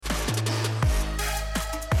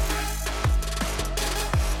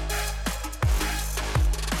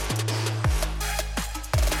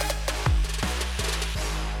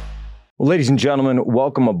Well, ladies and gentlemen,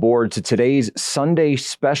 welcome aboard to today's Sunday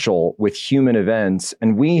special with Human Events.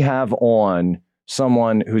 And we have on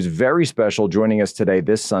someone who's very special joining us today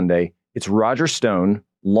this Sunday. It's Roger Stone,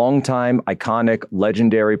 longtime, iconic,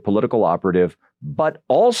 legendary political operative, but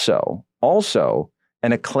also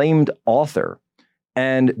an acclaimed author.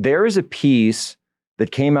 And there is a piece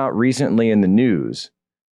that came out recently in the news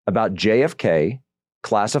about JFK,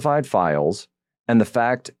 classified files, and the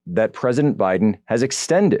fact that President Biden has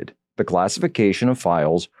extended the classification of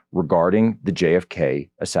files regarding the JFK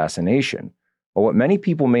assassination. But what many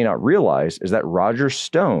people may not realize is that Roger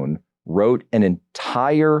Stone wrote an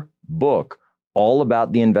entire book all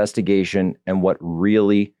about the investigation and what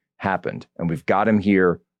really happened. And we've got him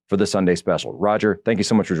here for the Sunday special. Roger, thank you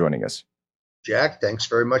so much for joining us. Jack, thanks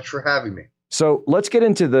very much for having me. So let's get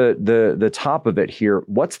into the top of it here.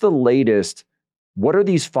 What's the latest? What are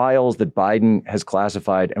these files that Biden has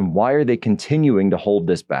classified, and why are they continuing to hold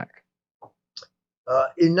this back?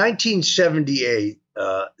 In 1978,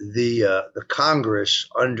 the Congress,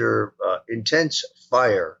 under intense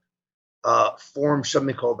fire, formed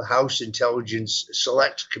something called the House Intelligence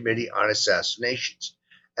Select Committee on Assassinations.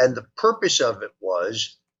 And the purpose of it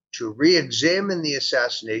was to re-examine the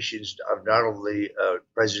assassinations of not only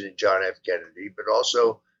President John F. Kennedy, but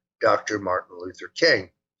also Dr. Martin Luther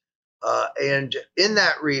King. And in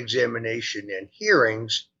that re-examination and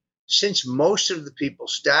hearings, since most of the people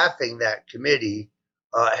staffing that committee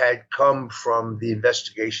had come from the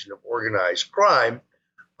investigation of organized crime,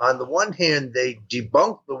 on the one hand, they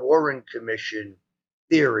debunked the Warren Commission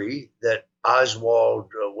theory that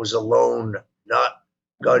Oswald was alone, not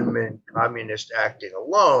gunmen, communist acting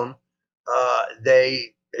alone.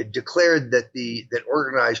 They declared that that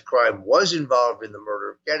organized crime was involved in the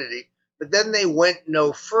murder of Kennedy, but then they went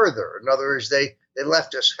no further. In other words, they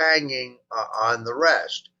left us hanging on the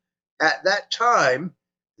rest. At that time,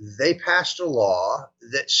 they passed a law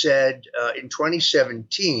that said in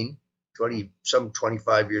 2017, some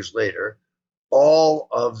 25 years later, all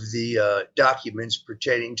of the documents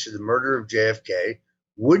pertaining to the murder of JFK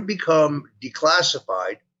would become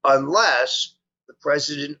declassified unless the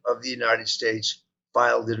President of the United States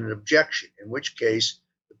filed an objection, in which case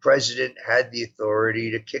the President had the authority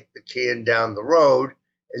to kick the can down the road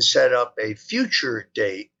and set up a future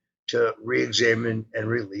date to re-examine and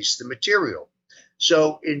release the material.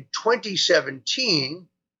 So in 2017,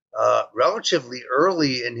 relatively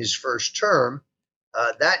early in his first term,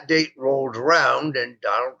 that date rolled around and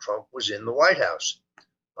Donald Trump was in the White House.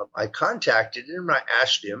 I contacted him and I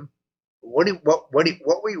asked him, what are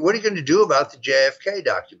you going to do about the JFK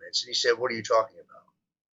documents? And he said, what are you talking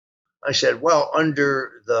about? I said, well,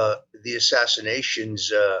 under the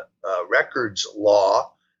assassinations records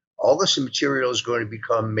law, all this material is going to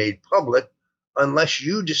become made public unless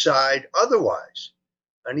you decide otherwise.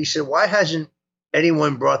 And he said, why hasn't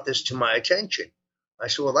anyone brought this to my attention? I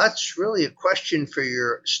said, well, that's really a question for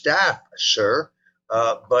your staff, sir,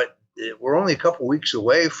 but we're only a couple weeks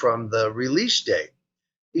away from the release date.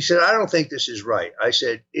 He said, I don't think this is right. I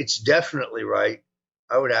said, it's definitely right.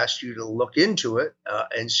 I would ask you to look into it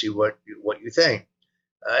and see what you think.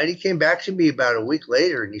 And he came back to me about a week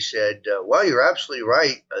later and he said, well, you're absolutely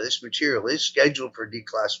right. This material is scheduled for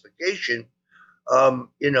declassification.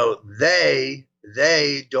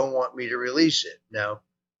 They don't want me to release it. Now,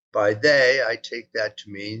 by they, I take that to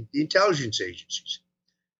mean the intelligence agencies.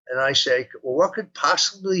 And I say, well, what could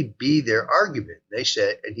possibly be their argument? He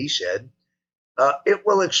said, it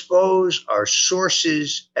will expose our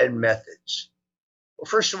sources and methods. Well,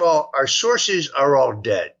 first of all, our sources are all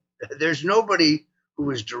dead. There's nobody who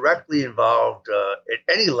was directly involved at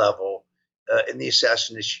any level in the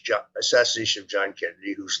assassination of John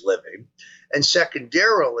Kennedy who's living. And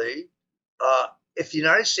secondarily, if the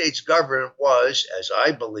United States government was, as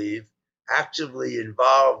I believe, actively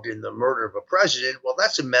involved in the murder of a president, well,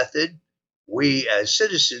 that's a method we as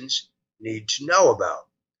citizens need to know about.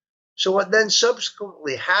 So what then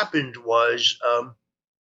subsequently happened was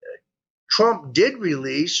Trump did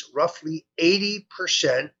release roughly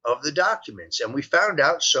 80% of the documents, and we found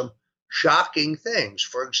out some shocking things.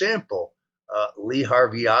 For example, Lee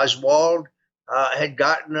Harvey Oswald had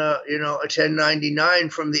gotten a 1099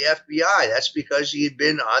 from the FBI. That's because he had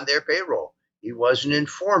been on their payroll. He was an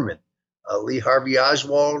informant. Lee Harvey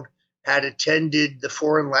Oswald had attended the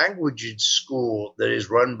foreign languages school that is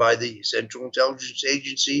run by the Central Intelligence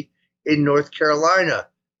Agency in North Carolina.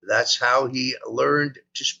 That's how he learned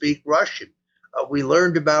to speak Russian. We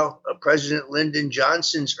learned about President Lyndon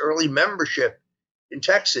Johnson's early membership in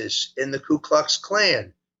Texas in the Ku Klux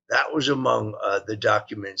Klan. That was among the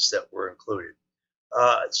documents that were included.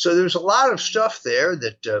 So there's a lot of stuff there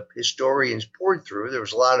that historians poured through. There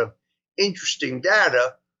was a lot of interesting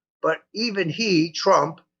data, but even he,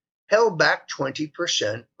 Trump, held back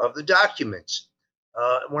 20% of the documents.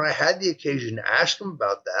 When I had the occasion to ask him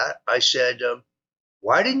about that, I said,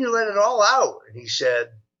 why didn't you let it all out? And he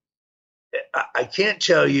said, I can't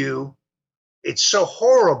tell you. It's so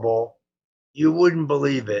horrible, you wouldn't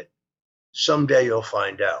believe it. Someday you'll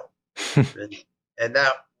find out. and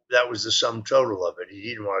that was the sum total of it. He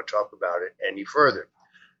didn't want to talk about it any further.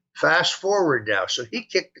 Fast forward now. So he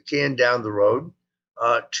kicked the can down the road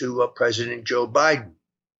to President Joe Biden.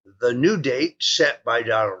 The new date set by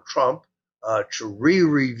Donald Trump to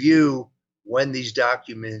re-review when these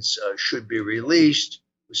documents should be released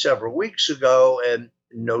was several weeks ago, and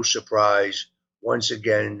no surprise, once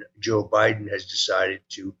again, Joe Biden has decided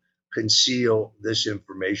to conceal this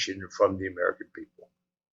information from the American people.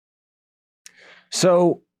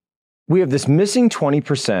 So we have this missing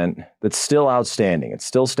 20% that's still outstanding. It's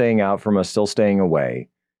still staying out from us, still staying away.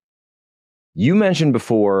 You mentioned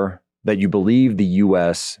before that you believe the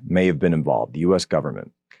U.S. may have been involved, the U.S.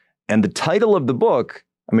 government. And the title of the book,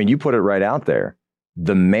 I mean, you put it right out there,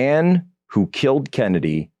 The Man Who Killed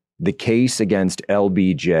Kennedy, The Case Against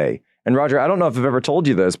LBJ. And Roger, I don't know if I've ever told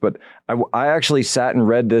you this, but I actually sat and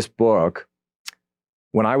read this book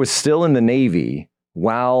when I was still in the Navy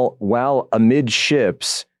while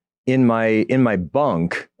amidships in my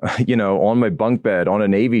bunk, on my bunk bed on a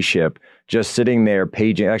Navy ship, just sitting there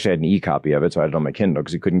paging. Actually, I had an e-copy of it, so I had it on my Kindle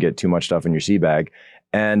because you couldn't get too much stuff in your sea bag.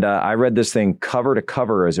 And I read this thing cover to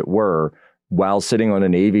cover, as it were, while sitting on a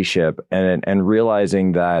Navy ship and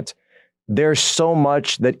realizing that there's so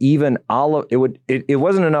much that even it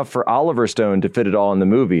wasn't enough for Oliver Stone to fit it all in the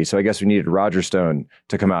movie. So I guess we needed Roger Stone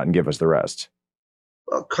to come out and give us the rest.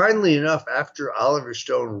 Well, kindly enough, after Oliver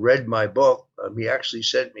Stone read my book, he actually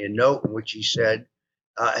sent me a note in which he said,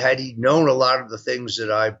 had he known a lot of the things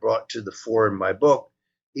that I brought to the fore in my book,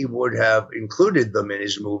 he would have included them in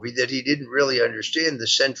his movie, that he didn't really understand the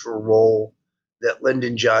central role that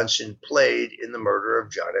Lyndon Johnson played in the murder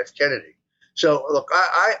of John F. Kennedy. So, look,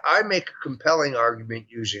 I make a compelling argument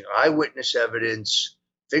using eyewitness evidence,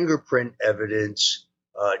 fingerprint evidence,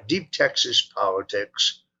 deep Texas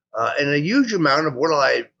politics, and a huge amount of what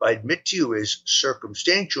I admit to you is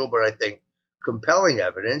circumstantial, but I think compelling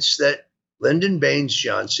evidence that Lyndon Baines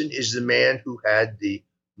Johnson is the man who had the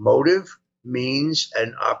motive, means,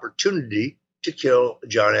 and opportunity to kill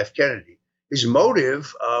John F. Kennedy. His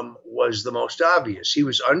motive was the most obvious. He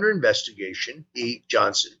was under investigation,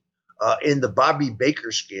 Johnson, in the Bobby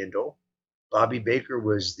Baker scandal. Bobby Baker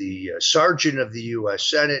was the sergeant of the U.S.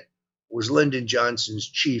 Senate, was Lyndon Johnson's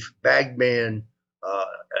chief bagman.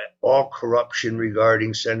 All corruption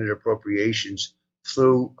regarding Senate appropriations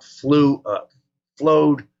flowed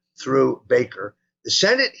through Baker. The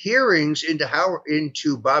Senate hearings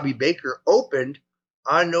into Bobby Baker opened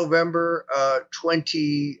on November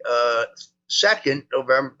 22nd,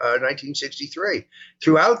 1963.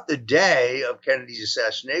 Throughout the day of Kennedy's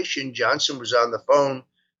assassination, Johnson was on the phone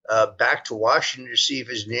back to Washington to see if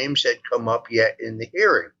his names had come up yet in the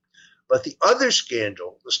hearing. But the other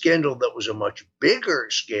scandal, the scandal that was a much bigger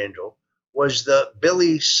scandal, was the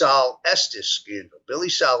Billy Sol Estes scandal. Billy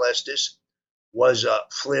Sol Estes was a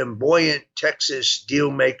flamboyant Texas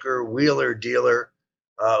dealmaker, wheeler dealer,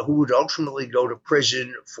 who would ultimately go to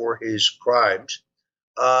prison for his crimes.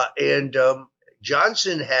 And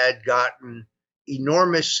Johnson had gotten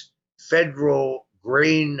enormous federal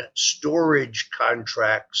grain storage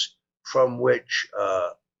contracts from which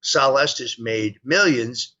Sol Estes made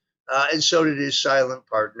millions, and so did his silent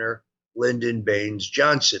partner, Lyndon Baines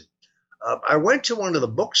Johnson. I went to one of the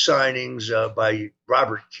book signings by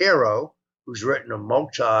Robert Caro, who's written a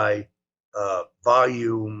multi-volume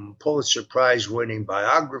Pulitzer Prize-winning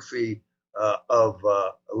biography of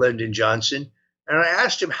Lyndon Johnson. And I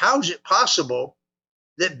asked him, how is it possible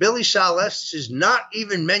that Billy Sol Estes is not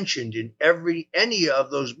even mentioned in any of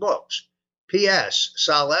those books? P.S.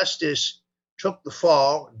 Sol Estes took the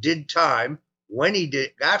fall, did time.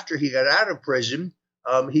 After he got out of prison,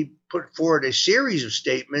 he put forward a series of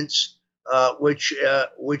statements which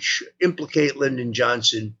implicate Lyndon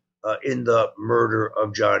Johnson in the murder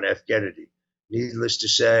of John F. Kennedy. Needless to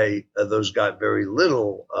say, those got very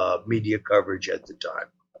little media coverage at the time.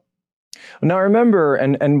 Now, remember,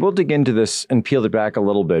 and we'll dig into this and peel it back a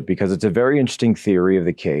little bit because it's a very interesting theory of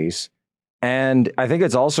the case. And I think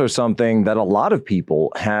it's also something that a lot of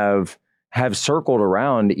people have circled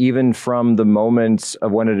around even from the moments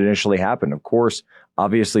of when it initially happened. Of course,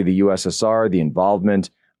 obviously the USSR, the involvement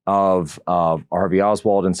of Harvey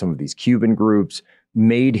Oswald and some of these Cuban groups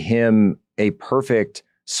made him a perfect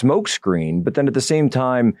smokescreen. But then at the same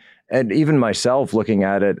time, and even myself looking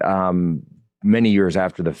at it, many years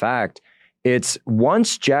after the fact. It's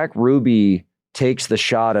once Jack Ruby takes the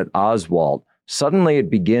shot at Oswald, suddenly it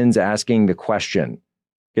begins asking the question.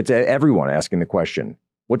 It's everyone asking the question,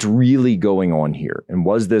 what's really going on here? And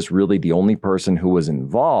was this really the only person who was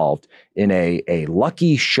involved in a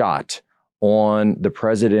lucky shot on the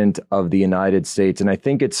president of the United States? And I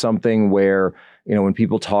think it's something where, when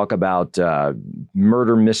people talk about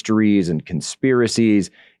murder mysteries and conspiracies,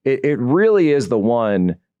 it really is the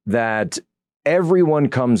one that everyone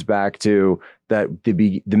comes back to, that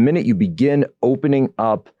the minute you begin opening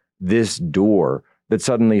up this door, that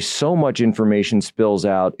suddenly so much information spills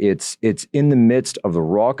out. It's in the midst of the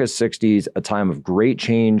raucous 60s, a time of great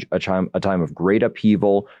change, a time of great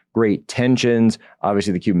upheaval, great tensions.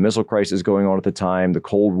 Obviously, the Cuban Missile Crisis going on at the time, the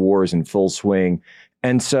Cold War is in full swing.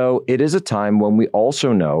 And so it is a time when we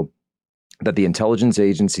also know that the intelligence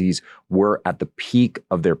agencies were at the peak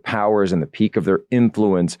of their powers and the peak of their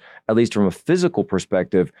influence, at least from a physical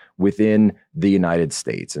perspective, within the United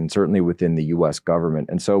States and certainly within the U.S. government.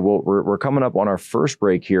 And so we're coming up on our first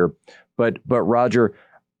break here. But Roger,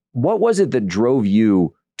 what was it that drove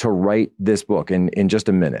you to write this book in just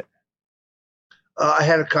a minute? I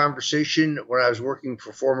had a conversation when I was working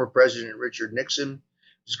for former President Richard Nixon. It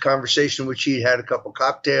was a conversation in which he had a couple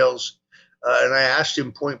cocktails. And I asked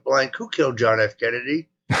him point blank, who killed John F. Kennedy?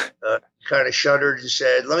 He kind of shuddered and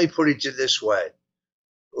said, let me put it to you this way.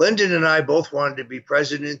 Lyndon and I both wanted to be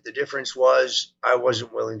president. The difference was I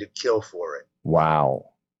wasn't willing to kill for it. Wow.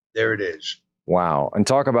 There it is. Wow. And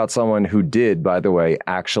talk about someone who did, by the way,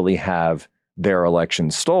 actually have their election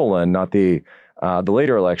stolen, not the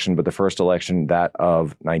later election, but the first election, that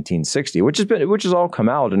of 1960, which has all come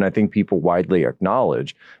out, and I think people widely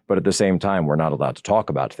acknowledge. But at the same time, we're not allowed to talk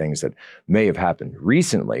about things that may have happened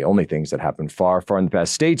recently, only things that happened far, far in the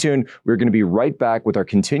past. Stay tuned. We're going to be right back with our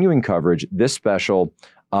continuing coverage, this special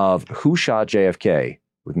of Who Shot JFK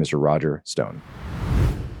with Mr. Roger Stone.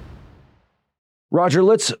 Roger,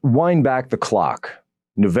 let's wind back the clock.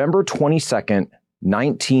 November 22nd,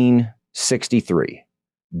 1963.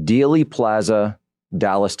 Dealey Plaza,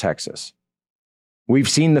 Dallas, Texas. We've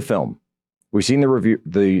seen the film. We've seen the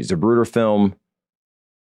Zapruder film.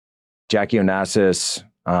 Jackie Onassis,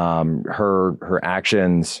 her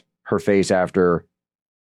actions, her face after.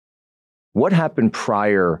 What happened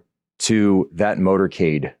prior to that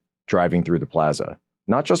motorcade driving through the plaza?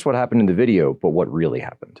 Not just what happened in the video, but what really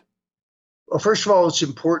happened. Well, first of all, it's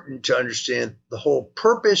important to understand the whole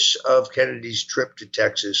purpose of Kennedy's trip to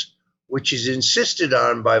Texas, which is insisted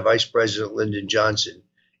on by Vice President Lyndon Johnson,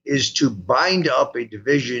 is to bind up a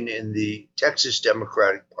division in the Texas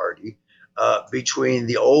Democratic Party between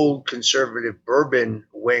the old conservative Bourbon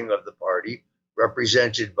wing of the party,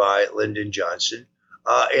 represented by Lyndon Johnson,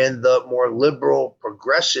 and the more liberal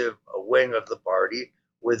progressive wing of the party,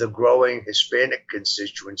 with a growing Hispanic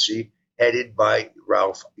constituency headed by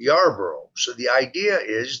Ralph Yarborough. So the idea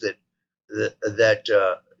is that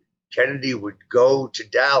Kennedy would go to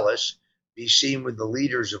Dallas, be seen with the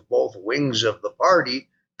leaders of both wings of the party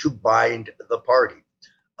to bind the party.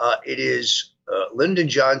 It is Lyndon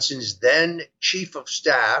Johnson's then chief of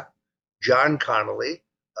staff, John Connally,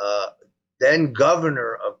 then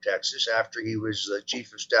governor of Texas after he was the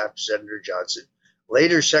chief of staff to Senator Johnson,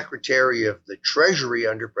 later Secretary of the Treasury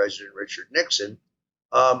under President Richard Nixon,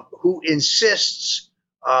 who insists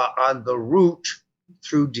on the route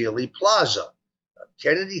through Dealey Plaza.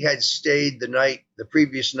 Kennedy had stayed the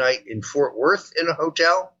previous night in Fort Worth in a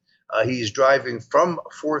hotel. He's driving from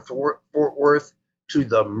Fort Worth to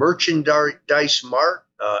the Merchandise Mart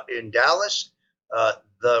in Dallas.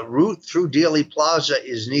 The route through Dealey Plaza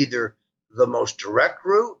is neither the most direct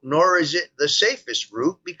route, nor is it the safest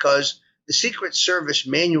route, because the Secret Service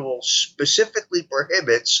manual specifically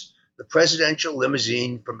prohibits the presidential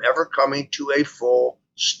limousine from ever coming to a full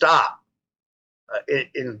stop.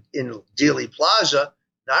 In Dealey Plaza,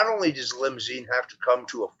 not only does the limousine have to come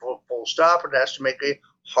to a full stop, it has to make a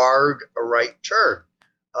hard right turn.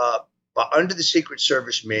 But under the Secret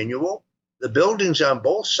Service manual, the buildings on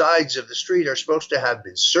both sides of the street are supposed to have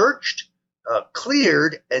been searched,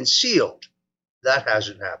 cleared, and sealed. That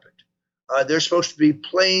hasn't happened. There's supposed to be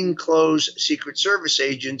plainclothes Secret Service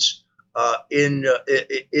agents in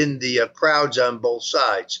the crowds on both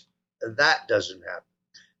sides. That doesn't happen.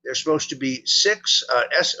 There's supposed to be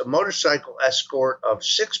a motorcycle escort of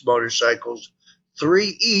 6 motorcycles,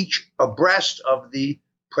 3 each abreast of the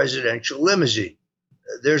presidential limousine.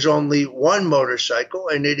 There's only 1 motorcycle,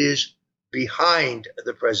 and it is behind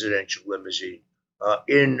the presidential limousine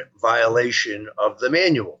in violation of the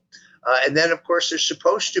manual. And then, of course, there's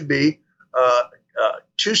supposed to be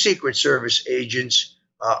 2 Secret Service agents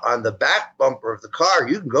on the back bumper of the car,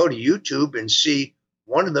 you can go to YouTube and see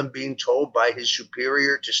one of them being told by his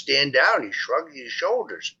superior to stand down. He's shrugging his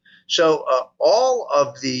shoulders. So all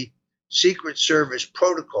of the Secret Service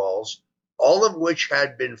protocols, all of which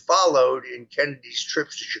had been followed in Kennedy's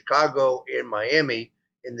trips to Chicago and Miami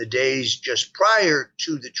in the days just prior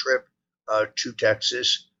to the trip to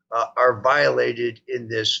Texas, are violated in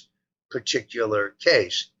this particular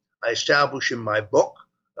case. I establish in my book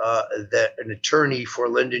that an attorney for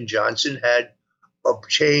Lyndon Johnson had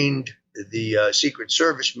obtained the Secret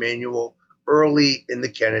Service manual early in the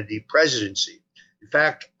Kennedy presidency. In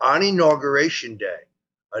fact, on Inauguration Day,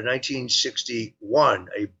 1961,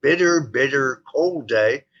 a bitter, bitter cold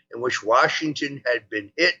day in which Washington had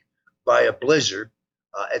been hit by a blizzard,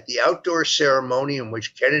 at the outdoor ceremony in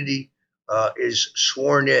which Kennedy is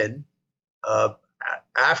sworn in,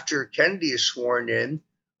 after Kennedy is sworn in,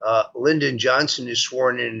 Lyndon Johnson is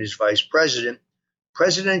sworn in as vice president.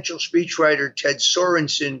 Presidential speechwriter Ted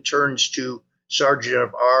Sorensen turns to Sergeant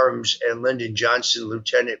of Arms and Lyndon Johnson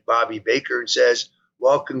Lieutenant Bobby Baker and says,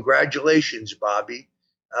 "Well, congratulations, Bobby."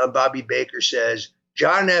 Bobby Baker says,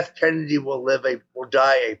 "John F. Kennedy will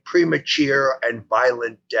die a premature and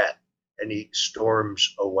violent death," and he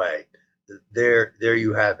storms away. There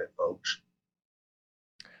you have it, folks.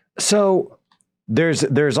 So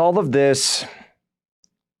there's all of this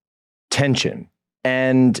tension.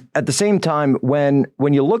 And at the same time, when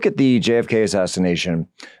you look at the JFK assassination,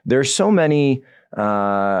 there's so many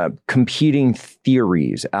competing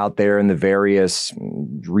theories out there in the various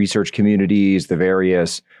research communities, the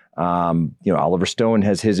various, Oliver Stone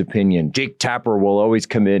has his opinion. Jake Tapper will always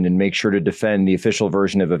come in and make sure to defend the official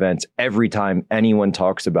version of events every time anyone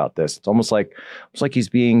talks about this. It's almost like he's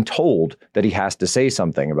being told that he has to say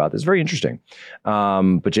something about this. Very interesting.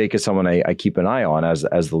 But Jake is someone I keep an eye on as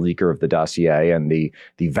the leaker of the dossier and the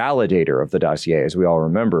validator of the dossier, as we all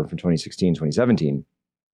remember from 2016, 2017.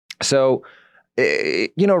 So,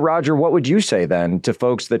 Roger, what would you say then to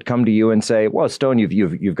folks that come to you and say, "Well, Stone,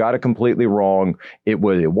 you've got it completely wrong. It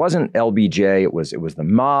wasn't LBJ. It was the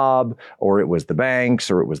mob, or it was the banks,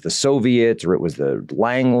 or it was the Soviets, or it was the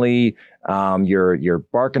Langley. You're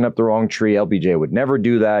barking up the wrong tree. LBJ would never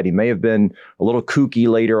do that. He may have been a little kooky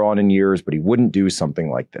later on in years, but he wouldn't do something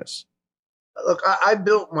like this." Look, I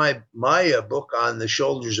built my book on the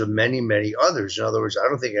shoulders of many, many others. In other words, I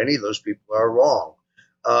don't think any of those people are wrong.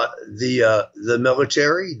 The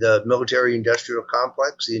military industrial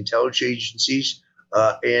complex, the intelligence agencies,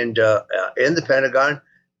 and the Pentagon,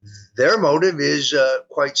 their motive is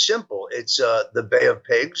quite simple. It's the Bay of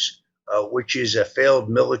Pigs, which is a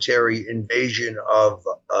failed military invasion of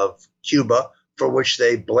Cuba, for which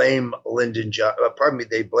they blame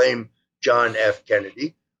they blame John F.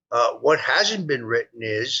 Kennedy. What hasn't been written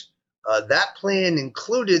is that plan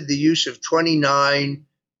included the use of 29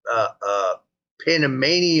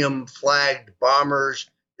 Panamanian flagged bombers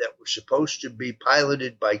that were supposed to be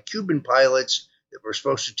piloted by Cuban pilots that were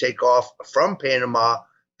supposed to take off from Panama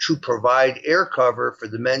to provide air cover for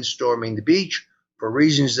the men storming the beach. For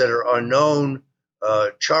reasons that are unknown,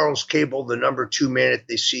 Charles Cable, the number 2 man at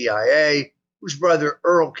the CIA, whose brother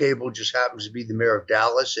Earl Cable just happens to be the mayor of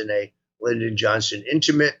Dallas and a Lyndon Johnson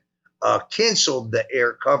intimate, canceled the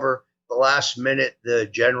air cover. The last minute, the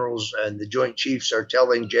generals and the Joint Chiefs are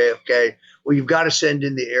telling JFK, "Well, you've got to send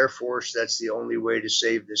in the Air Force. That's the only way to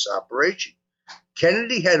save this operation."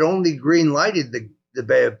 Kennedy had only green-lighted the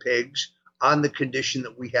Bay of Pigs on the condition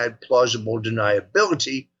that we had plausible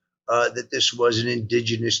deniability that this was an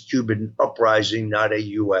indigenous Cuban uprising, not a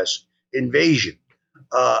U.S. invasion.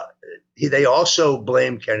 They also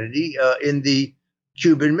blamed Kennedy in the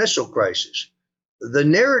Cuban Missile Crisis. The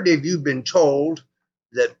narrative you've been told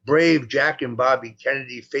that brave Jack and Bobby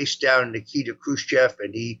Kennedy faced down Nikita Khrushchev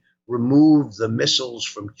and he removed the missiles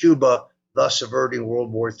from Cuba, thus averting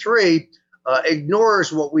World War III,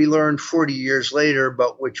 ignores what we learned 40 years later,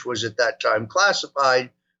 but which was at that time classified.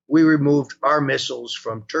 We removed our missiles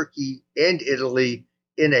from Turkey and Italy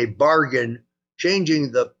in a bargain,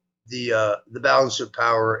 changing the balance of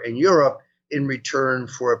power in Europe in return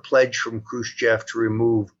for a pledge from Khrushchev to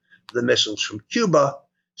remove the missiles from Cuba.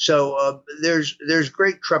 So there's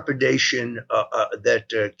great trepidation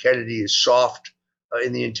that Kennedy is soft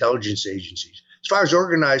in the intelligence agencies. As far as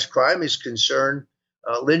organized crime is concerned,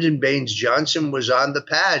 Lyndon Baines Johnson was on the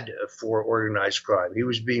pad for organized crime. He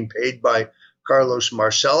was being paid by Carlos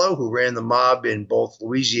Marcello, who ran the mob in both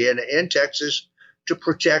Louisiana and Texas, to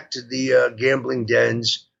protect the gambling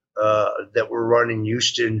dens that were run in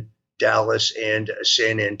Houston, Dallas, and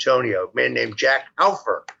San Antonio. A man named Jack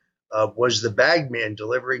Halfer was the bagman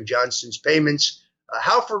delivering Johnson's payments.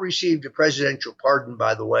 Halfer received a presidential pardon,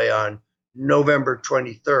 by the way, on November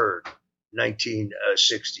 23rd,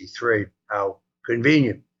 1963. How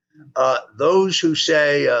convenient. Those who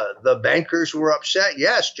say the bankers were upset,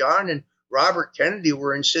 yes, John and Robert Kennedy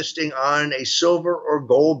were insisting on a silver or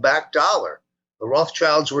gold backed dollar. The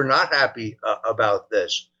Rothschilds were not happy about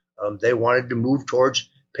this. They wanted to move towards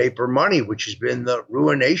paper money, which has been the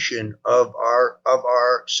ruination of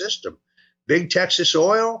our system. Big Texas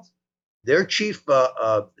Oil, their chief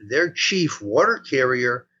water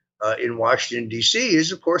carrier in Washington D.C.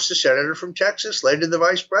 is, of course, the senator from Texas, later the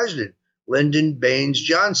vice president, Lyndon Baines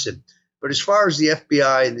Johnson. But as far as the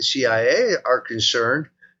FBI and the CIA are concerned,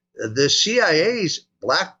 the CIA's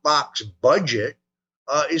black box budget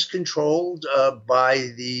is controlled by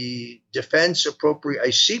the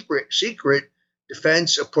secret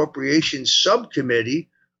Defense Appropriations Subcommittee.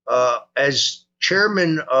 As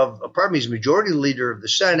majority leader of the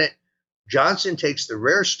Senate, Johnson takes the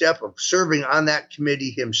rare step of serving on that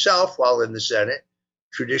committee himself while in the Senate.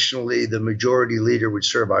 Traditionally, the majority leader would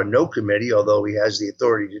serve on no committee, although he has the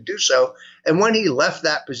authority to do so. And when he left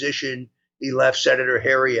that position, he left Senator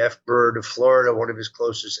Harry F. Byrd of Florida, one of his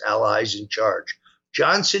closest allies, in charge.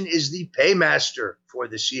 Johnson is the paymaster for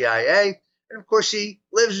the CIA. And of course, he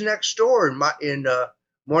lives next door in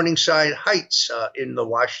Morningside Heights in the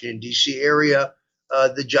Washington, D.C. area.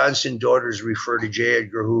 The Johnson daughters refer to J.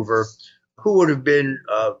 Edgar Hoover, who would have been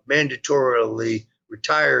mandatorily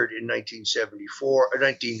retired in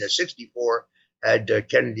 1964, had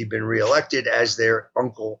Kennedy been reelected, as their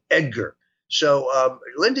Uncle Edgar. So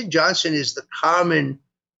Lyndon Johnson is the common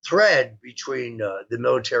thread between the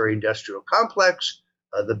military-industrial complex,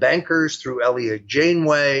 the bankers through Elliot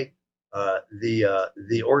Janeway,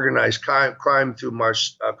 the organized crime through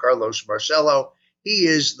Carlos Marcello. He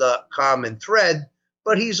is the common thread,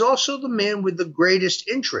 but he's also the man with the greatest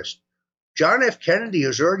interest. John F. Kennedy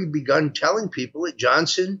has already begun telling people that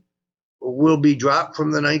Johnson will be dropped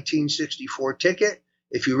from the 1964 ticket.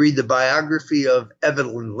 If you read the biography of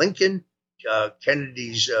Evelyn Lincoln,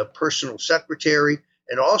 Kennedy's personal secretary,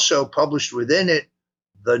 and also published within it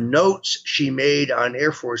the notes she made on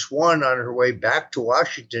Air Force One on her way back to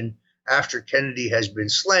Washington after Kennedy has been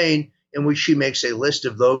slain, in which she makes a list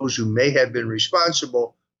of those who may have been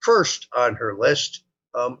responsible. First on her list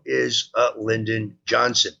is Lyndon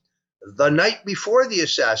Johnson. The night before the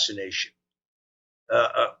assassination,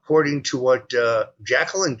 according to what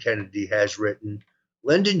Jacqueline Kennedy has written,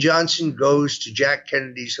 Lyndon Johnson goes to Jack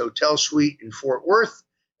Kennedy's hotel suite in Fort Worth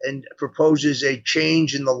and proposes a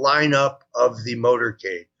change in the lineup of the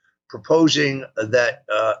motorcade, proposing that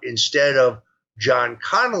instead of John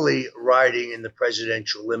Connally riding in the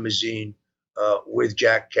presidential limousine with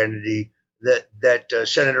Jack Kennedy, that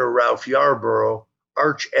Senator Ralph Yarborough,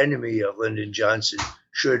 arch enemy of Lyndon Johnson,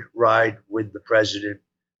 should ride with the president.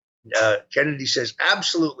 Kennedy says,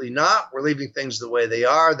 absolutely not. We're leaving things the way they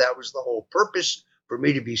are. That was the whole purpose, for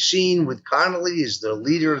me to be seen with Connally as the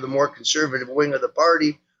leader of the more conservative wing of the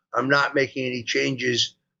party. I'm not making any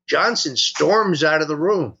changes. Johnson storms out of the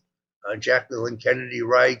room. Jacqueline Kennedy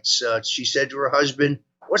writes, she said to her husband,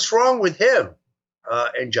 what's wrong with him?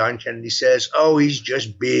 And John Kennedy says, oh, he's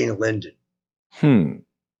just being Lyndon.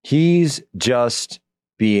 He's just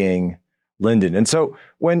being Lyndon. And so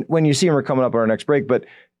when you see him, we're coming up on our next break, but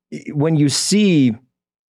when you see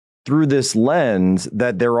through this lens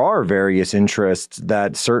that there are various interests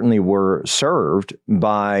that certainly were served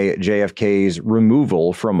by JFK's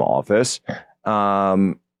removal from office,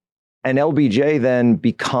 and LBJ then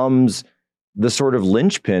becomes the sort of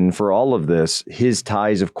linchpin for all of this. His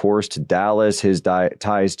ties, of course, to Dallas, his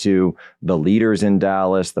ties to the leaders in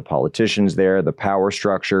Dallas, the politicians there, the power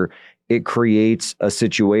structure. It creates a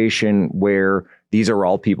situation where these are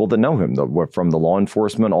all people that know him, from the law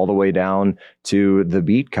enforcement all the way down to the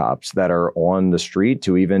beat cops that are on the street,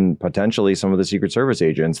 to even potentially some of the Secret Service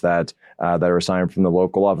agents that are assigned from the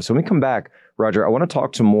local office. So when we come back, Roger, I want to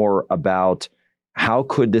talk to more about how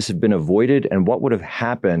could this have been avoided and what would have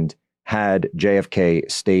happened had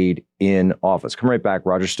JFK stayed in office. Come right back.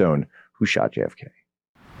 Roger Stone, who shot JFK.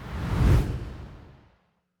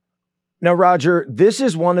 Now, Roger, this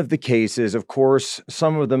is one of the cases, of course,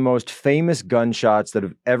 some of the most famous gunshots that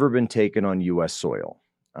have ever been taken on U.S. soil.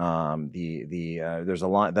 There's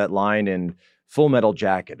that line in Full Metal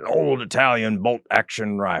Jacket, an old Italian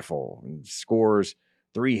bolt-action rifle, and scores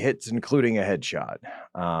 3 hits, including a headshot.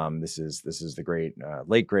 This is the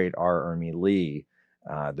late great R. Ermey Lee,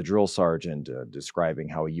 the drill sergeant, describing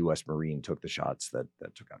how a U.S. Marine took the shots that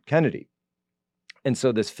took out Kennedy. And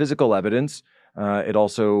so this physical evidence, it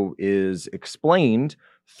also is explained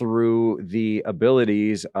through the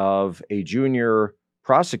abilities of a junior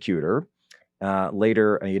prosecutor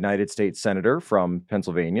later a United States Senator from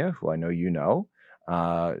Pennsylvania, who I know you know,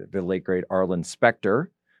 the late great Arlen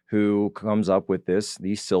Specter, who comes up with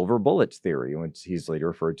the silver bullet theory, which he's later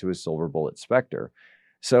referred to as silver bullet Specter.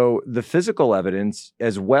 So the physical evidence,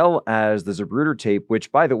 as well as the Zapruder tape,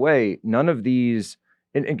 which, by the way, none of these,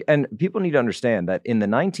 and people need to understand that in the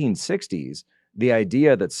 1960s, the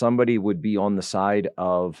idea that somebody would be on the side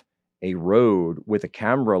of a road with a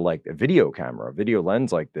camera like a video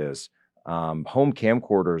lens like this, home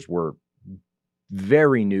camcorders were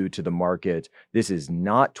very new to the market. This is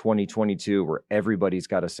not 2022 where everybody's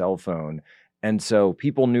got a cell phone. And so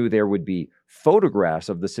people knew there would be photographs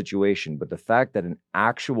of the situation, but the fact that an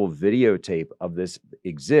actual videotape of this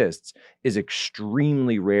exists is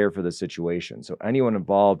extremely rare for the situation. So anyone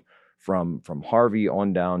involved from Harvey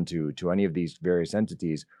on down to any of these various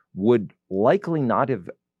entities would likely not have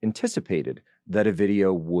anticipated that a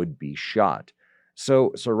video would be shot.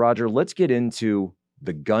 So Roger, let's get into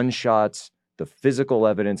the gunshots, the physical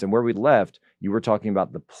evidence, and where we left, you were talking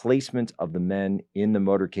about the placement of the men in the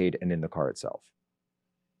motorcade and in the car itself.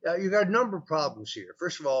 You got a number of problems here.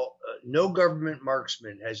 First of all, no government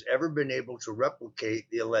marksman has ever been able to replicate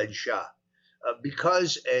the alleged shot.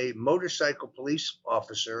 Because a motorcycle police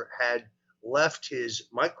officer had left his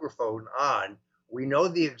microphone on, we know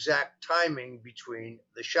the exact timing between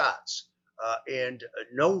the shots. And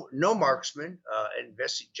no marksman, and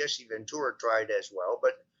Jesse Ventura tried as well,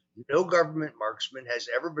 but no government marksman has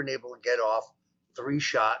ever been able to get off 3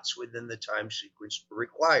 shots within the time sequence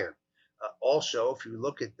required. Also, if you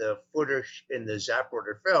look at the footage in the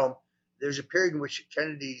Zapruder film, there's a period in which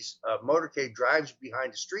Kennedy's motorcade drives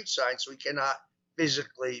behind a street sign, so he cannot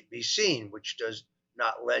physically be seen, which does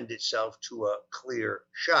not lend itself to a clear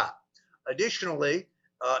shot. Additionally,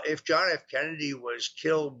 if John F. Kennedy was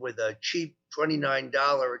killed with a cheap $29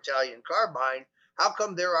 Italian carbine, how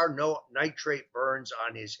come there are no nitrate burns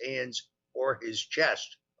on his hands or his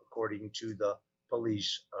chest, according to the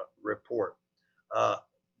police report?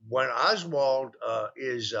 When Oswald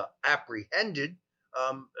is apprehended,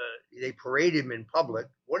 they parade him in public.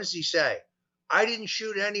 What does he say? I didn't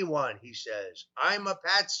shoot anyone, he says. I'm a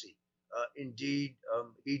patsy. Indeed,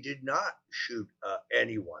 he did not shoot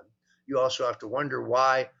anyone. You also have to wonder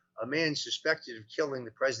why a man suspected of killing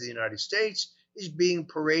the President of the United States is being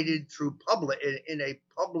paraded through public in a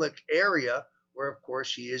public area where, of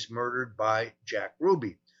course, he is murdered by Jack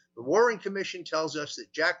Ruby. The Warren Commission tells us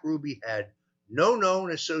that Jack Ruby had no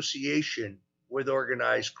known association with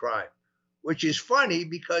organized crime, which is funny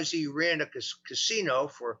because he ran a casino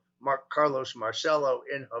for Carlos Marcello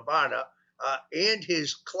in Havana, and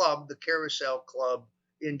his club, the Carousel Club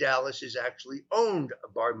in Dallas, is actually owned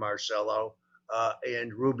by Marcello,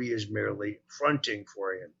 and Ruby is merely fronting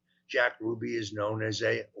for him. Jack Ruby is known as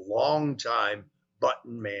a longtime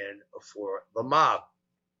button man for the mob.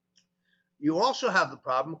 You also have the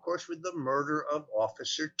problem, of course, with the murder of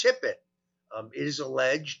Officer Tippit. It is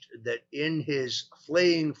alleged that in his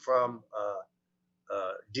fleeing from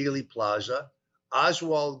Dealey Plaza,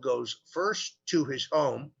 Oswald goes first to his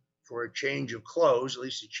home for a change of clothes, at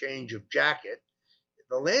least a change of jacket.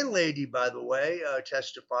 The landlady, by the way,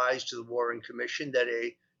 testifies to the Warren Commission that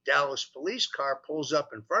a Dallas police car pulls up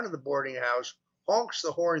in front of the boarding house, honks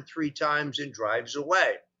the horn 3 times, and drives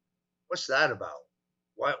away. What's that about?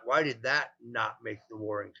 Why did that not make the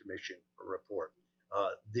Warren Commission report?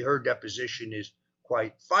 Her deposition is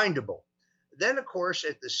quite findable. Then, of course,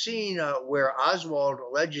 at the scene where Oswald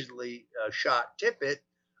allegedly shot Tippit,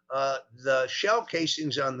 the shell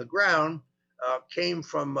casings on the ground came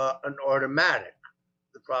from an automatic.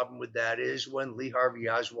 The problem with that is when Lee Harvey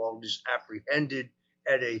Oswald is apprehended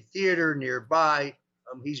at a theater nearby,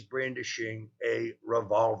 he's brandishing a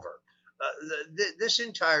revolver. This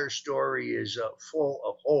entire story is full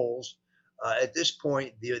of holes. At this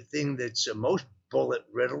point, the thing that's most bullet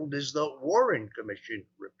riddled is the Warren Commission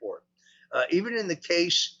report. Even in the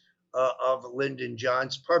case of Lyndon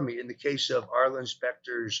Johnson, in the case of Arlen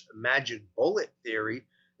Specter's magic bullet theory,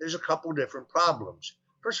 there's a couple different problems.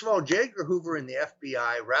 First of all, J. Edgar Hoover and the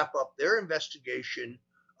FBI wrap up their investigation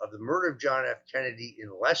of the murder of John F. Kennedy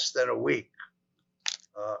in less than a week.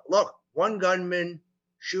 Look, one gunman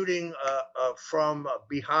shooting from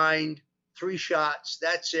behind, 3 shots,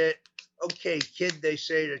 that's it. Okay, kid, they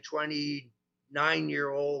say to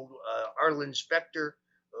 29-year-old Arlen Specter,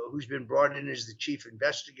 who's been brought in as the chief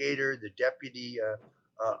investigator, the deputy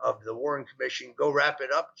of the Warren Commission, go wrap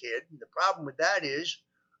it up, kid. And the problem with that is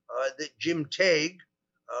that Jim Tague,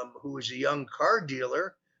 who was a young car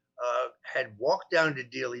dealer, had walked down to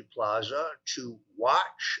Dealey Plaza to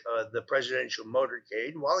watch the presidential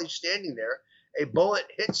motorcade. And while he's standing there, a bullet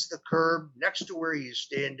hits the curb next to where he is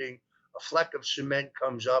standing, a fleck of cement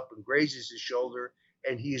comes up and grazes his shoulder,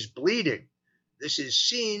 and he is bleeding. This is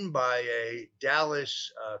seen by a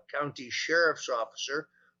Dallas County Sheriff's officer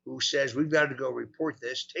who says, "We've got to go report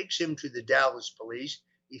this," takes him to the Dallas police.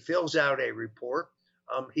 He fills out a report.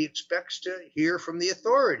 He expects to hear from the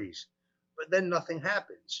authorities, but then nothing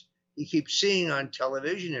happens. He keeps seeing on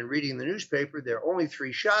television and reading the newspaper there are only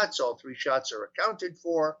 3 shots. All 3 shots are accounted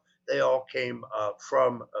for. They all came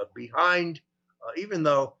from behind, even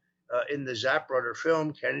though in the Zapruder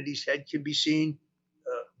film, Kennedy's head can be seen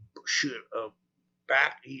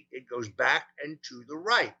back. It goes back and to the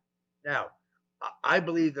right. Now, I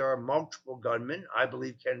believe there are multiple gunmen. I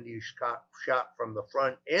believe Kennedy is shot from the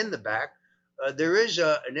front and the back. There is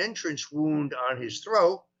an entrance wound on his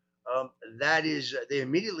throat. That is, they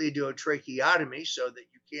immediately do a tracheotomy so that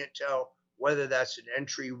you can't tell whether that's an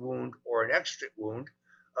entry wound or an exit wound.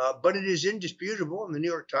 But it is indisputable, and the New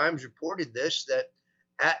York Times reported this, that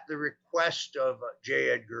at the request of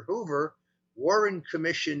J. Edgar Hoover, Warren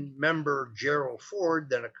Commission member Gerald Ford,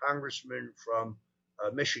 then a congressman from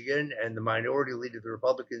Michigan and the minority leader of the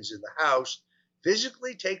Republicans in the House,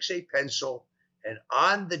 physically takes a pencil and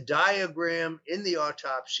on the diagram in the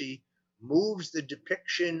autopsy moves the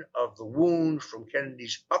depiction of the wound from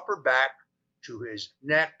Kennedy's upper back to his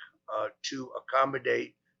neck to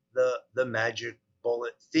accommodate the magic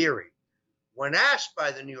bullet theory. When asked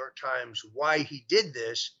by the New York Times why he did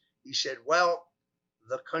this, he said, well,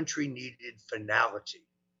 the country needed finality.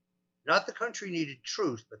 Not the country needed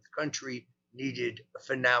truth, but the country needed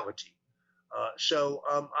finality. So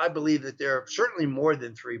I believe that there are certainly more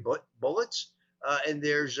than 3 bullets, and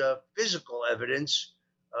there's physical evidence,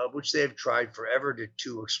 which they have tried forever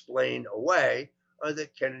to explain away,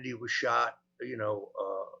 that Kennedy was shot,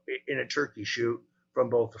 in a turkey shoot from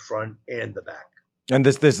both the front and the back. And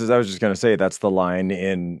this is, I was just going to say, that's the line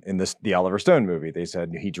in the Oliver Stone movie. They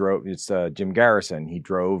said he drove, it's Jim Garrison, he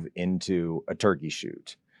drove into a turkey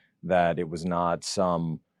shoot, that it was not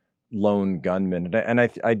some lone gunman. And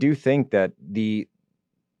I do think that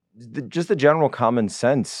just the general common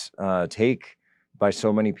sense take by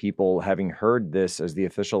so many people, having heard this as the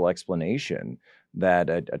official explanation, that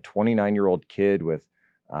a 29-year-old kid with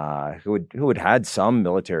who had had some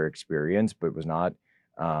military experience but was not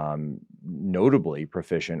notably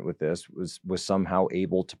proficient with this was somehow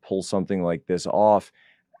able to pull something like this off.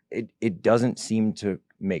 It doesn't seem to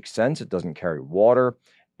make sense. It doesn't carry water,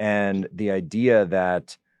 and the idea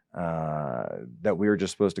that we were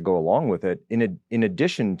just supposed to go along with it. In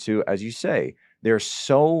addition to, as you say, there are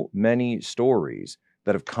so many stories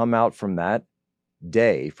that have come out from that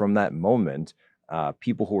day, from that moment.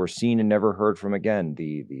 People who were seen and never heard from again.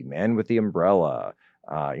 The man with the umbrella.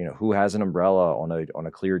 Who has an umbrella on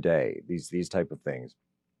a clear day? These type of things.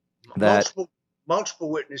 That multiple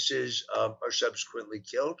witnesses are subsequently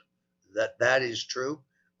killed. That is true.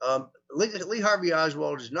 Lee Harvey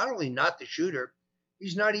Oswald is not only not the shooter,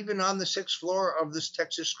 he's not even on the 6th floor of this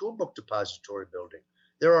Texas School Book Depository building.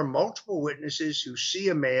 There are multiple witnesses who see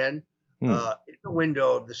a man in the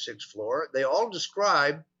window of the 6th floor. They all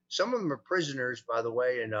describe. Some of them are prisoners, by the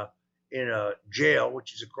way, in a jail,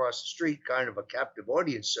 which is across the street, kind of a captive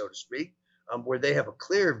audience, so to speak, where they have a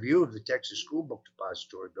clear view of the Texas School Book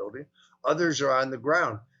Depository building. Others are on the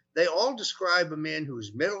ground. They all describe a man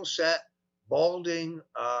who's middle set, balding,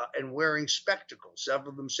 and wearing spectacles. Several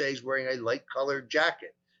of them say he's wearing a light-colored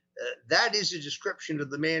jacket. That is a description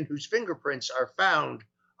of the man whose fingerprints are found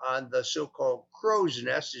on the so-called crow's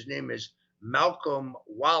nest. His name is Malcolm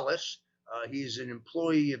Wallace. He's an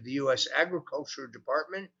employee of the U.S. Agriculture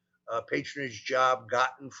Department, a patronage job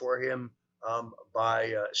gotten for him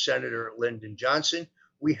by Senator Lyndon Johnson.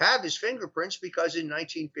 We have his fingerprints because in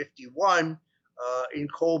 1951, in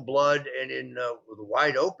cold blood and in the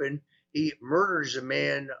wide open, he murders a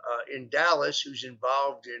man in Dallas who's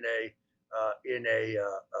involved in a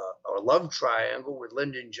love triangle with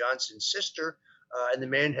Lyndon Johnson's sister, and the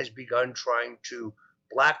man has begun trying to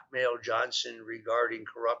blackmail Johnson regarding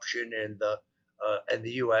corruption and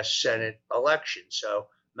the U.S. Senate election. So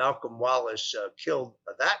Malcolm Wallace killed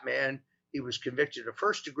that man. He was convicted of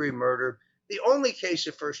first-degree murder, the only case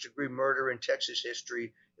of first-degree murder in Texas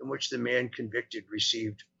history in which the man convicted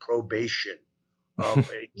received probation.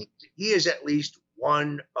 He is at least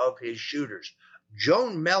one of his shooters.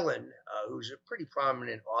 Joan Mellon, who's a pretty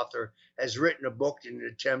prominent author, has written a book in an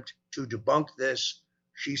attempt to debunk this.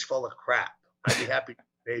 She's full of crap. I'd be happy to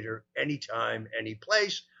debate her anytime, any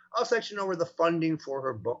place. I'll let you know where the funding for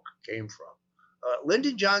her book came from.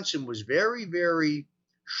 Lyndon Johnson was very, very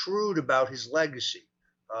shrewd about his legacy.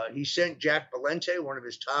 He sent Jack Valente, one of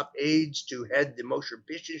his top aides, to head the Motion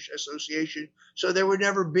Picture Association, so there would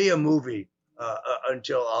never be a movie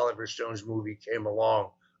until Oliver Stone's movie came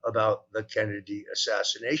along about the Kennedy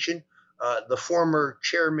assassination. The former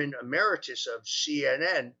chairman emeritus of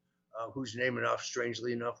CNN, whose name enough,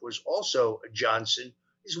 strangely enough, was also Johnson,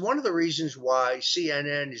 is one of the reasons why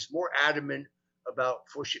CNN is more adamant about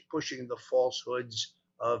pushing the falsehoods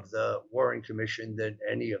of the Warren Commission than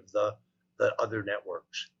any of the other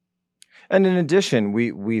networks. And in addition,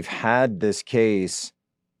 we've had this case,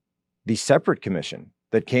 the separate commission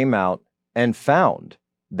that came out and found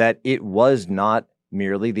that it was not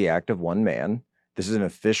merely the act of one man. This is an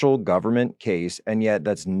official government case, and yet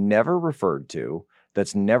that's never referred to,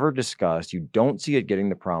 that's never discussed. You don't see it getting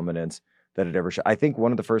the prominence that it ever should. I think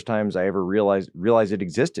one of the first times I ever realized it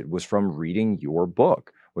existed was from reading your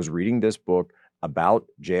book, was reading this book about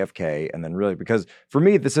JFK. And then really, because for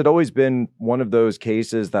me, this had always been one of those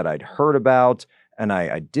cases that I'd heard about, and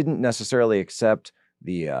I didn't necessarily accept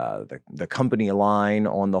the company line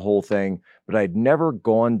on the whole thing, but I'd never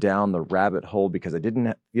gone down the rabbit hole because I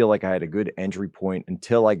didn't feel like I had a good entry point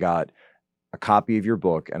until I got a copy of your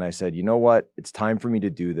book. And I said, you know what? It's time for me to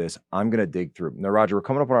do this. I'm going to dig through. Now, Roger, we're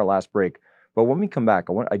coming up on our last break, but when we come back,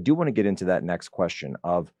 I do want to get into that next question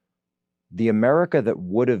of the America that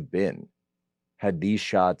would have been had these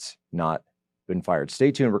shots not been fired.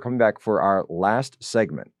 Stay tuned. We're coming back for our last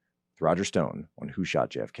segment with Roger Stone on Who Shot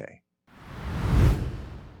JFK.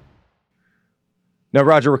 Now,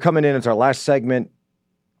 Roger, we're coming in. It's our last segment.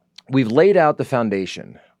 We've laid out the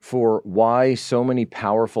foundation for why so many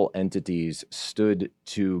powerful entities stood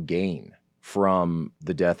to gain from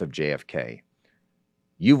the death of JFK.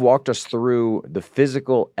 You've walked us through the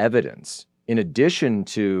physical evidence, in addition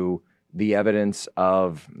to the evidence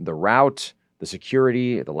of the route, the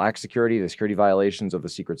security, the lack of security, the security violations of the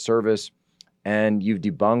Secret Service, and you've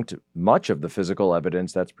debunked much of the physical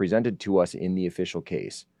evidence that's presented to us in the official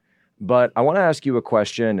case. But I want to ask you a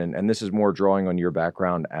question, and this is more drawing on your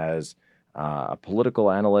background as a political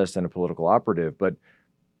analyst and a political operative, but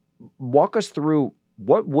walk us through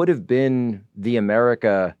what would have been the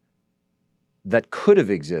America that could have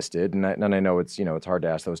existed. And I know it's hard to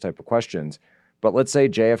ask those type of questions, but let's say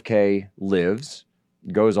JFK lives,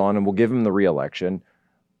 goes on, and we'll give him the re-election.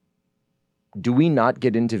 Do we not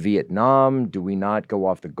get into Vietnam? Do we not go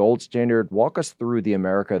off the gold standard? Walk us through the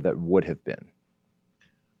America that would have been.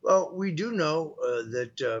 Well, we do know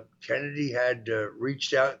that Kennedy had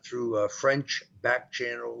reached out through French back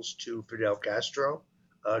channels to Fidel Castro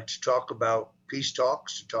to talk about peace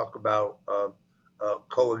talks, to talk about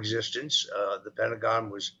coexistence. The Pentagon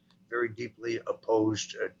was very deeply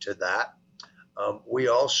opposed to that. We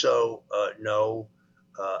also know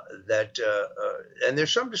that, and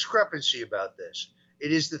there's some discrepancy about this,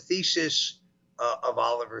 it is the thesis of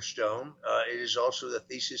Oliver Stone. It is also the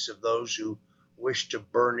thesis of those who wish to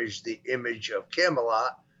burnish the image of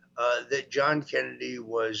Camelot, that John Kennedy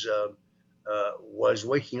was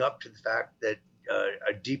waking up to the fact that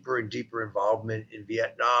a deeper and deeper involvement in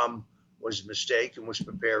Vietnam was a mistake and was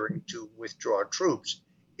preparing to withdraw troops.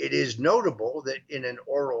 It is notable that in an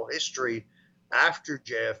oral history after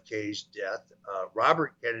JFK's death,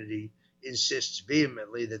 Robert Kennedy insists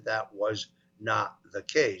vehemently that that was not the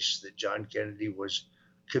case, that John Kennedy was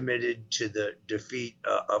committed to the defeat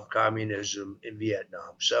of communism in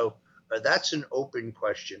Vietnam. So that's an open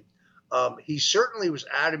question. He certainly was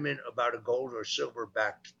adamant about a gold or silver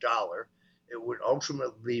backed dollar. It would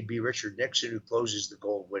ultimately be Richard Nixon who closes the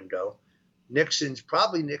gold window.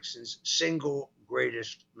 Probably Nixon's single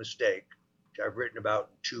greatest mistake, which I've written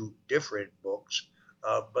about in 2 different books.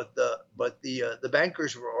 But the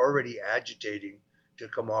bankers were already agitating to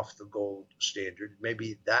come off the gold standard.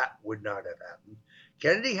 Maybe that would not have happened.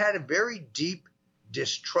 Kennedy had a very deep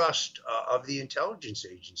distrust of the intelligence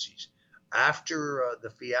agencies. After the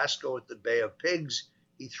fiasco at the Bay of Pigs,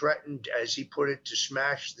 he threatened, as he put it, to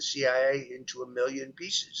smash the CIA into a million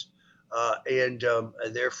pieces. And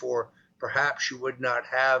therefore, perhaps you would not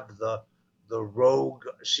have the rogue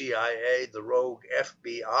CIA, the rogue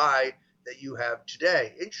FBI that you have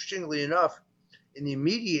today. Interestingly enough, in the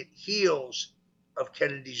immediate heels of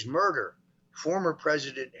Kennedy's murder, former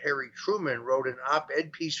President Harry Truman wrote an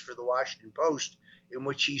op-ed piece for the Washington Post in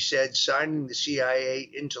which he said signing the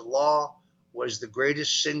CIA into law was the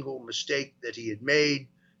greatest single mistake that he had made.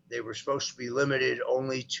 They were supposed to be limited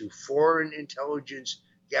only to foreign intelligence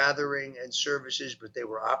gathering and services, but they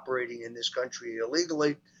were operating in this country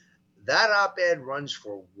illegally. That op-ed runs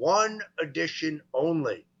for 1 edition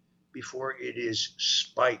only before it is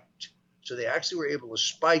spiked. So they actually were able to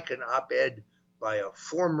spike an op-ed by a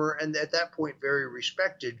former, and at that point, very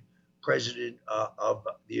respected president of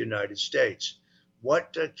the United States.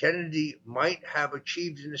 what Kennedy might have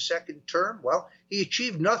achieved in the second term. Well, he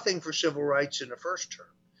achieved nothing for civil rights in the first term.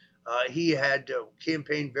 He had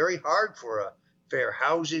campaigned very hard for a fair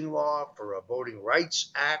housing law, for a Voting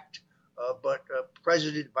Rights Act, but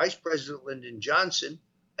Vice President Lyndon Johnson,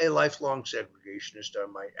 a lifelong segregationist, I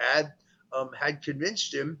might add, had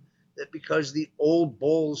convinced him that because the old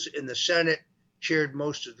bulls in the Senate chaired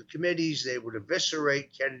most of the committees, they would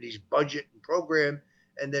eviscerate Kennedy's budget and program,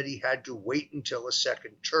 and that he had to wait until a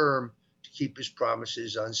second term to keep his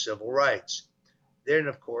promises on civil rights. Then,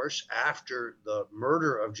 of course, after the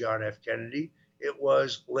murder of John F. Kennedy, it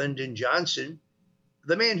was Lyndon Johnson,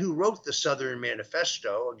 the man who wrote the Southern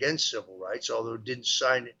Manifesto against civil rights, although didn't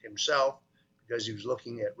sign it himself because he was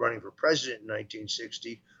looking at running for president in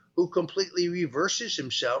 1960, who completely reverses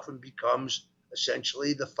himself and becomes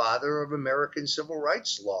essentially the father of American civil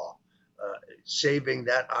rights law, saving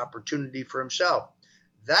that opportunity for himself.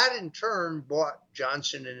 That in turn bought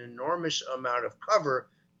Johnson an enormous amount of cover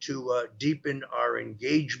to deepen our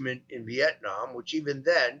engagement in Vietnam, which even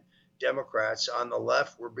then Democrats on the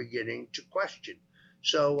left were beginning to question.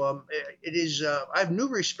 So it is. I have new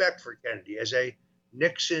respect for Kennedy as a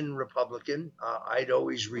Nixon Republican. I'd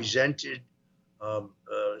always resented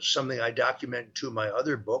something I document in two of my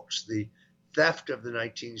other books, the theft of the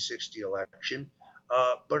 1960 election.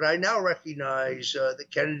 But I now recognize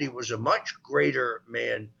that Kennedy was a much greater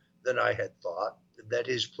man than I had thought, that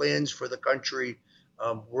his plans for the country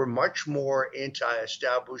were much more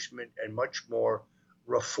anti-establishment and much more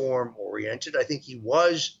reform-oriented. I think he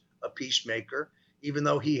was a peacemaker, even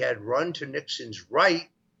though he had run to Nixon's right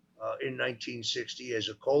in 1960 as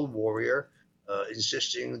a Cold Warrior,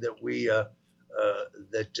 insisting that we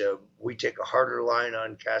take a harder line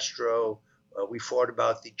on Castro. We fought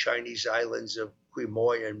about the Chinese islands of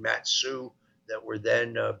Quemoy and Matsu that were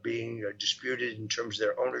then being disputed in terms of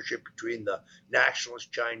their ownership between the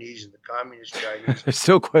nationalist Chinese and the communist Chinese.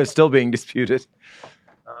 Still being disputed.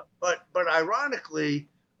 But ironically,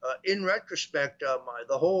 in retrospect,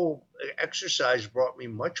 the whole exercise brought me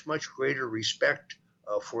much greater respect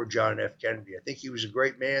for John F. Kennedy. I think he was a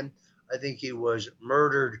great man. I think he was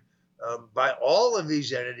murdered by all of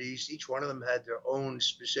these entities. Each one of them had their own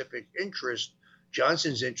specific interest.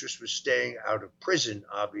 Johnson's interest was staying out of prison,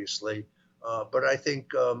 obviously. But I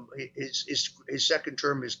think his second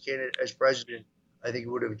term as candidate as president, I think he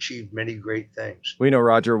would have achieved many great things. Well,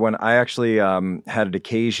 Roger, when I actually had an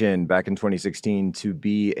occasion back in 2016 to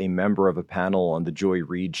be a member of a panel on the Joy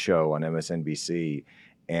Reid show on MSNBC,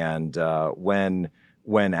 and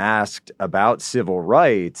when asked about civil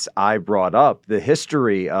rights, I brought up the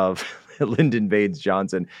history of Lyndon Baines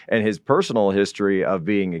Johnson and his personal history of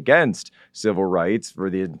being against civil rights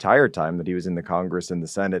for the entire time that he was in the Congress and the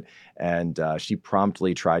Senate. And she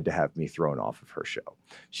promptly tried to have me thrown off of her show.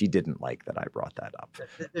 She didn't like that I brought that up.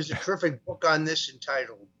 There's a terrific book on this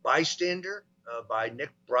entitled Bystander by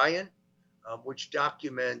Nick Bryan, which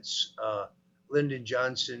documents Lyndon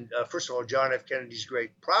Johnson, first of all, John F. Kennedy's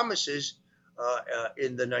great promises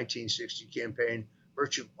in the 1960 campaign,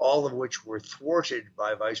 virtually all of which were thwarted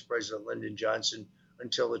by Vice President Lyndon Johnson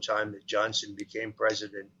until the time that Johnson became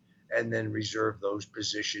president and then reserved those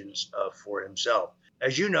positions for himself.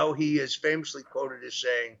 As you know, he is famously quoted as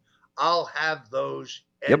saying, "I'll have those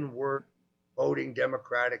N-word voting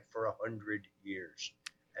Democratic for 100 years."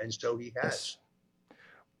 And so he has. Yes.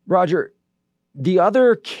 Roger, the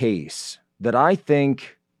other case that I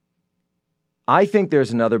think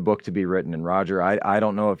there's another book to be written, and Roger, I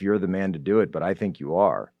don't know if you're the man to do it, but I think you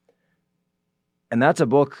are. And that's a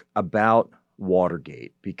book about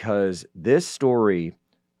Watergate, because this story,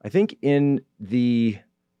 I think in the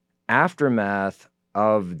aftermath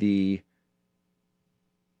of the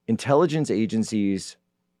intelligence agencies'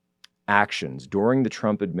 actions during the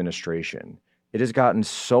Trump administration, it has gotten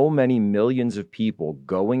so many millions of people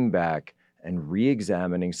going back and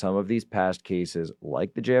re-examining some of these past cases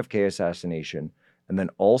like the JFK assassination and then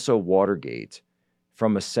also Watergate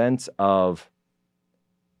from a sense of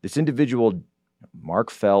this individual, Mark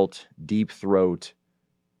Felt, Deep Throat,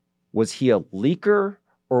 was he a leaker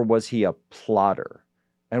or was he a plotter?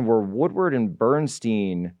 And were Woodward and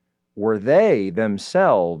Bernstein, were they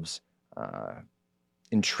themselves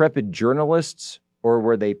intrepid journalists or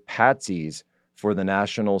were they patsies for the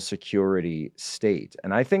national security state?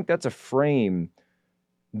 And I think that's a frame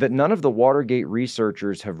that none of the Watergate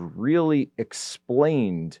researchers have really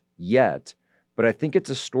explained yet, but I think it's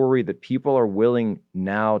a story that people are willing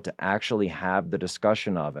now to actually have the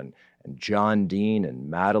discussion of. And John Dean and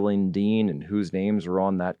Madeline Dean, and whose names are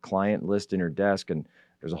on that client list in her desk, and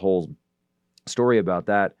there's a whole story about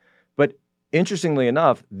that. But interestingly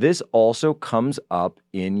enough, this also comes up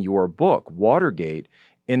in your book, Watergate,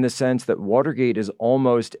 in the sense that Watergate is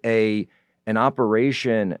almost an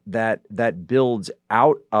operation that builds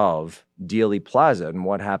out of Dealey Plaza and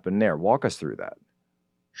what happened there. Walk us through that.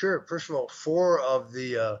 Sure. First of all, four of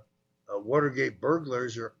the Watergate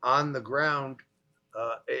burglars are on the ground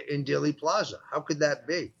in Dealey Plaza. How could that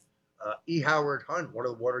be? E. Howard Hunt, one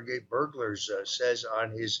of the Watergate burglars, says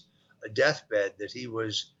on his deathbed that he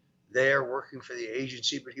was there working for the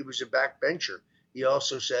agency, but he was a backbencher. He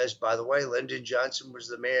also says, by the way, Lyndon Johnson was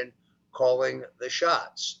the man calling the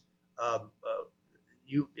shots.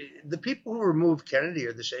 The people who removed Kennedy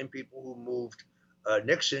are the same people who moved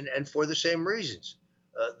Nixon, and for the same reasons.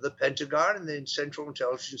 The Pentagon and the Central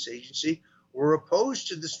Intelligence Agency were opposed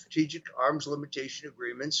to the strategic arms limitation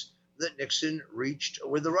agreements that Nixon reached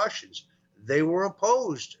with the Russians. They were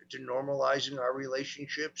opposed to normalizing our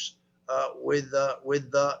relationships with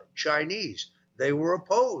the Chinese. They were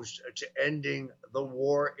opposed to ending the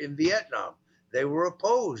war in Vietnam. They were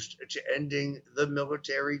opposed to ending the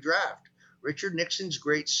military draft. Richard Nixon's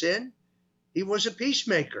great sin, he was a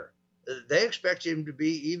peacemaker. They expected him to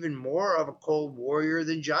be even more of a cold warrior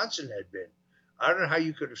than Johnson had been. I don't know how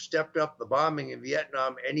you could have stepped up the bombing in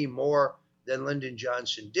Vietnam any more than Lyndon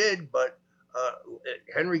Johnson did, but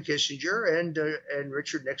Henry Kissinger and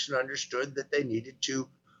Richard Nixon understood that they needed to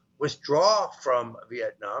withdraw from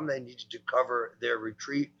Vietnam. They needed to cover their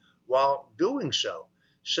retreat while doing so.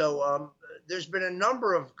 So there's been a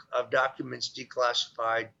number of documents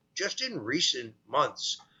declassified just in recent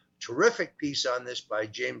months. Terrific piece on this by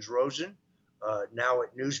James Rosen, now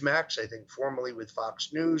at Newsmax, I think formerly with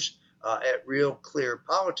Fox News, at Real Clear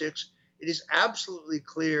Politics. It is absolutely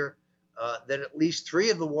clear that at least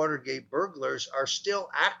three of the Watergate burglars are still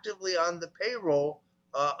actively on the payroll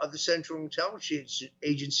of the Central Intelligence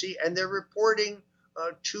Agency, and they're reporting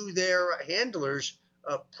to their handlers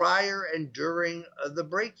prior and during the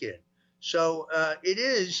break-in. So it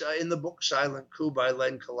is, in the book Silent Coup by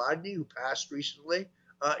Len Kolodny, who passed recently,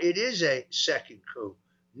 it is a second coup.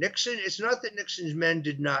 Nixon, it's not that Nixon's men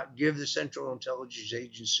did not give the Central Intelligence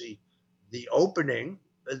Agency the opening,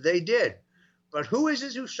 they did. But who is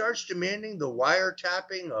it who starts demanding the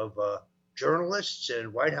wiretapping of journalists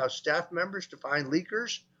and White House staff members to find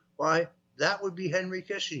leakers? Why, that would be Henry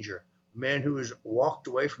Kissinger, a man who has walked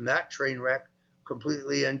away from that train wreck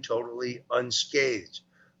completely and totally unscathed.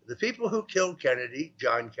 The people who killed Kennedy,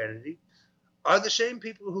 John Kennedy, are the same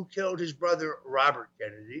people who killed his brother Robert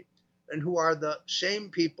Kennedy, and who are the same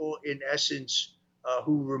people, in essence,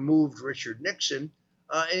 who removed Richard Nixon.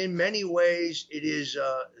 And in many ways, it is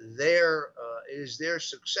their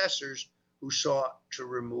successors who sought to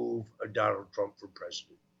remove Donald Trump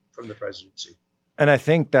from the presidency. And I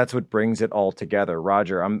think that's what brings it all together.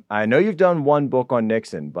 Roger, I know you've done one book on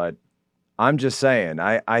Nixon, but I'm just saying,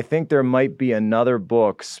 I think there might be another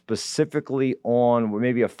book specifically on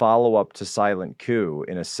maybe a follow-up to Silent Coup,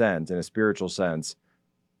 in a sense, in a spiritual sense.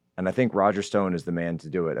 And I think Roger Stone is the man to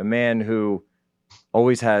do it, a man who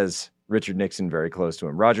always has Richard Nixon very close to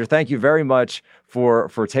him. Roger, thank you very much for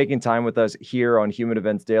taking time with us here on Human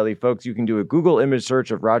Events Daily. Folks, you can do a Google image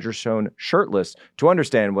search of Roger Stone shirtless to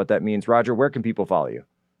understand what that means. Roger, where can people follow you?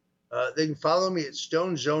 They can follow me at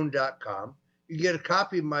stonezone.com. You can get a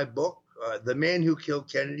copy of my book, The Man Who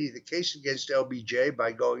Killed Kennedy, The Case Against LBJ,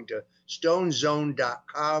 by going to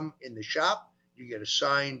stonezone.com in the shop. You get a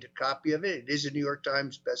signed copy of it. It is a New York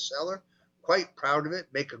Times bestseller. Quite proud of it.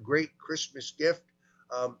 Make a great Christmas gift.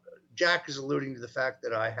 Jack is alluding to the fact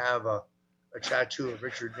that I have a tattoo of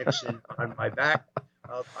Richard Nixon on my back.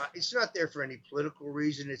 It's not there for any political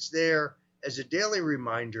reason. It's there as a daily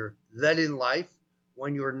reminder that in life,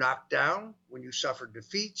 when you're knocked down, when you suffer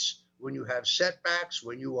defeats, when you have setbacks,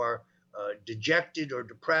 when you are dejected or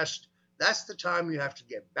depressed, that's the time you have to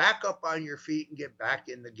get back up on your feet and get back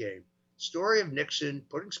in the game. Story of Nixon,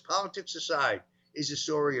 putting politics aside, is a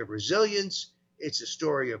story of resilience. It's a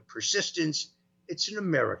story of persistence. It's an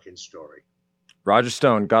American story. Roger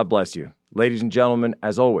Stone, God bless you. Ladies and gentlemen,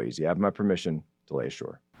 as always, you have my permission to lay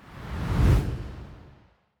ashore.